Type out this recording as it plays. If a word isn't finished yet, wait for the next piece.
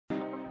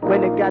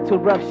When it got too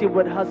rough, she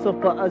would hustle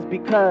for us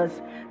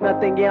because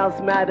nothing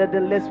else mattered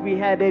unless we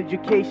had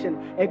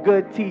education. A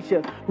good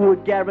teacher who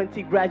would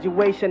guarantee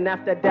graduation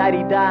after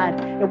daddy died.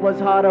 It was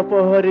harder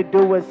for her to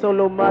do it.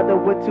 Solo mother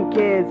with 2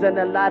 kids and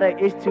a lot of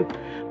issues.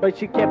 But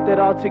she kept it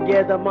all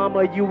together.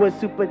 Mama, you were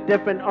super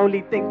different.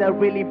 Only thing that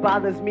really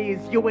bothers me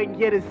is you ain't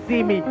here to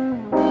see me.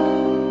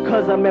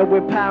 Cause I met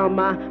with power,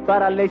 ma,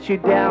 but I let you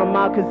down,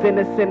 ma. Cause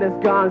innocent is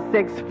gone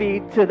 6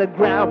 feet to the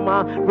ground,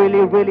 ma.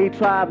 Really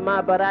tried,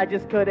 ma, but I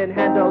just couldn't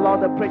handle all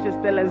the pressure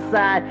still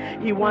inside.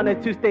 He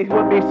wanted to stay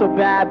with me so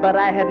bad, but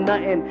I had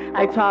nothing.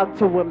 I talked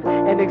to him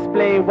and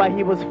explained why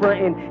he was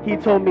fronting. He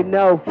told me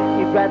no,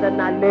 he'd rather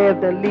not live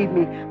than leave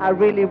me. I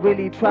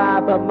really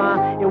tried, but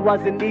ma, it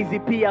wasn't easy.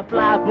 Pia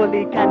fly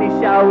bully, kani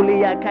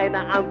shauli, I kinda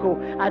uncle.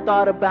 I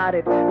thought about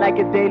it like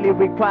a daily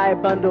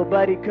required bundle,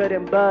 but he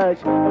couldn't budge.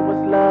 It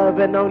was love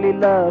and only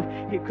love.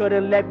 He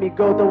couldn't let me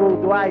go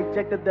though I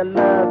rejected the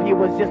love. He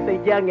was just a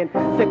youngin',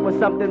 sick with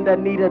something that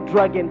needed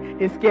drugging.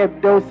 He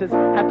skipped doses,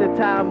 half the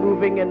time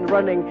moving and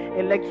running,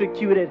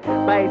 electrocuted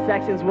by his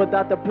actions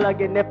without the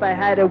plug-in. If I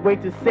had a way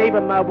to save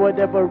him, I would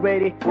have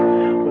already.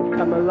 We've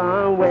come a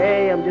long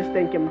way, I'm just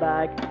thinking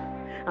back.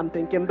 I'm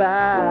thinking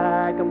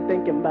back, I'm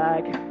thinking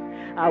back.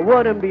 I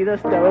wouldn't be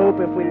this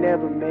dope if we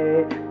never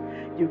met.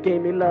 You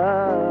gave me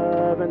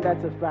love, and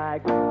that's a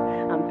fact.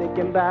 I'm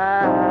thinking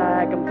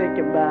back, I'm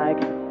thinking back.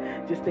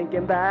 Just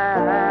thinking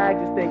back,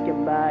 just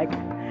thinking back.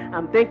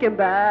 I'm thinking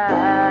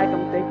back,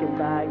 I'm thinking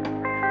back.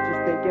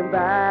 Just thinking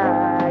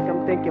back,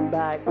 I'm thinking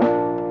back.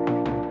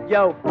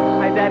 Yo,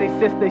 my daddy's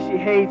sister, she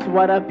hates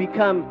what I've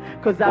become.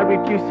 Cause I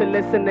refuse to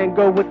listen and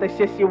go with the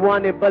shit she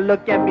wanted. But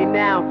look at me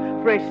now,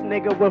 fresh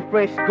nigga with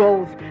fresh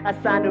goals. I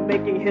signed to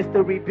making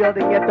history,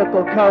 building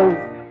ethical codes.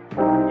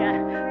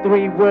 Yeah,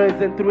 3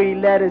 words and 3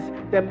 letters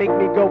that make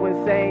me go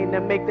insane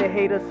and make the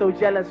haters so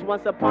jealous.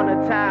 Once upon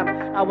a time,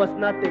 I was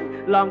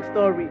nothing, long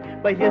story,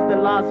 but here's the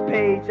last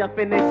page. I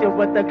finish it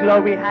with the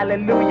glory.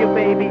 Hallelujah,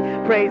 baby,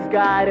 praise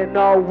God in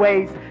all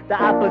ways. The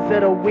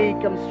opposite of weak,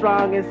 I'm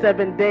strong in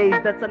 7 days.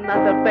 That's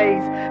another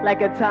phase,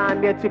 like a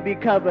time yet to be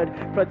covered.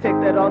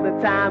 Protected all the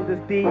time, this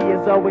D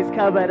is always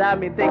covered. I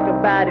mean, think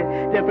about it,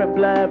 different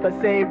blood but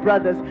same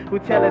brothers who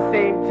tell the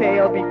same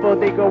tale before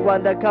they go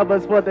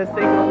undercovers for the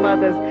single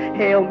mothers.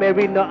 Hail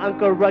Mary, no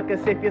Uncle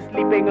Ruckus. If you're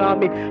sleeping on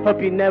me,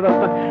 hope you never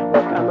find.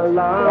 We've come a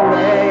long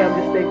way, I'm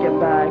just thinking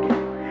back.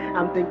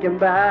 I'm thinking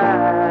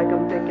back,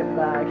 I'm thinking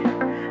back.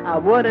 I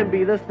wouldn't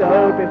be this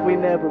dope if we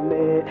never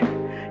met.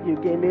 You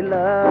gave me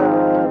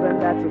love,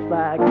 and that's a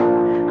fact.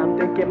 I'm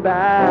thinking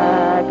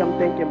back, I'm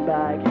thinking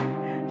back.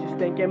 Just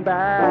thinking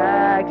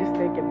back, just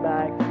thinking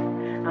back.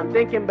 I'm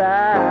thinking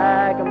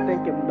back, I'm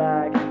thinking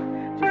back.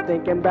 Just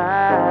thinking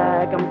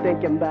back, I'm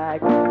thinking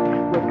back.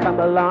 We've come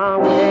a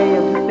long way,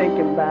 I'm just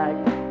thinking back.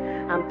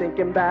 I'm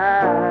thinking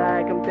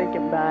back, I'm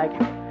thinking back.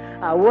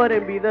 I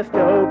wouldn't be this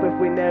dope if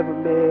we never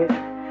met.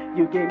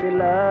 You gave me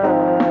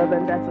love,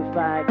 and that's a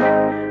fact.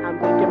 I'm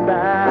thinking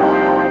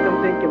back,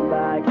 I'm thinking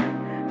back.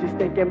 Just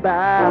thinking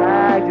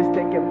back, just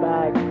thinking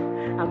back.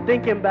 I'm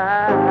thinking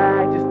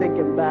back, just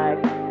thinking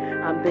back.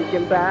 I'm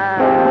thinking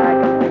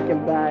back, I'm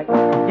thinking back.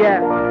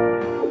 Yeah,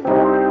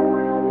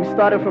 we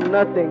started from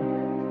nothing.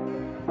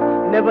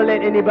 Never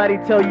let anybody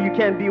tell you you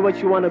can't be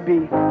what you want to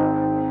be.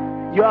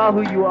 You are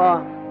who you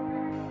are.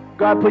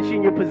 God put you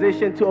in your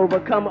position to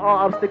overcome all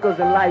obstacles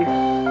in life.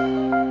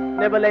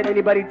 Never let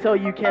anybody tell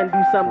you can't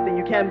do something,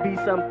 you can't be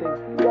something.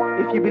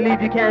 If you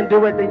believe you can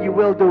do it, then you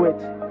will do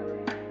it.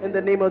 In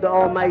the name of the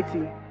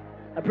Almighty,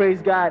 I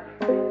praise God.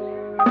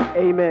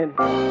 Amen.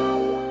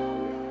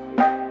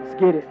 Let's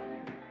get it.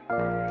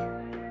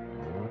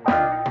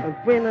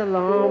 I've been a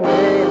long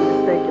way, I'm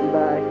just thinking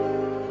back.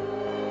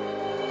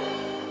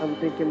 I'm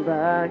thinking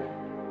back,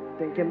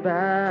 thinking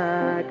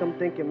back, I'm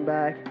thinking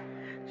back.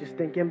 Just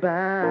thinking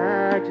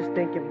back, just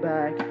thinking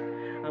back.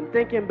 I'm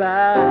thinking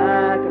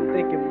back, I'm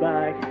thinking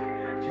back.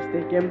 Just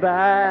thinking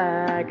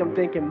back, I'm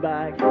thinking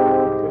back.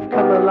 We've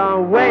come a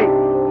long way.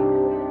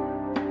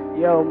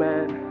 Yo,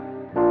 man,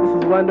 this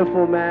is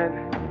wonderful,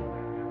 man.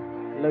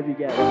 Love you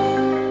guys.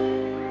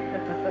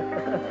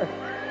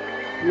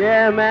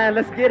 Yeah, man,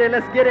 let's get it,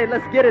 let's get it,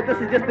 let's get it. This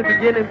is just the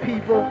beginning,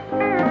 people.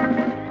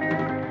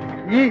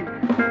 Yeah.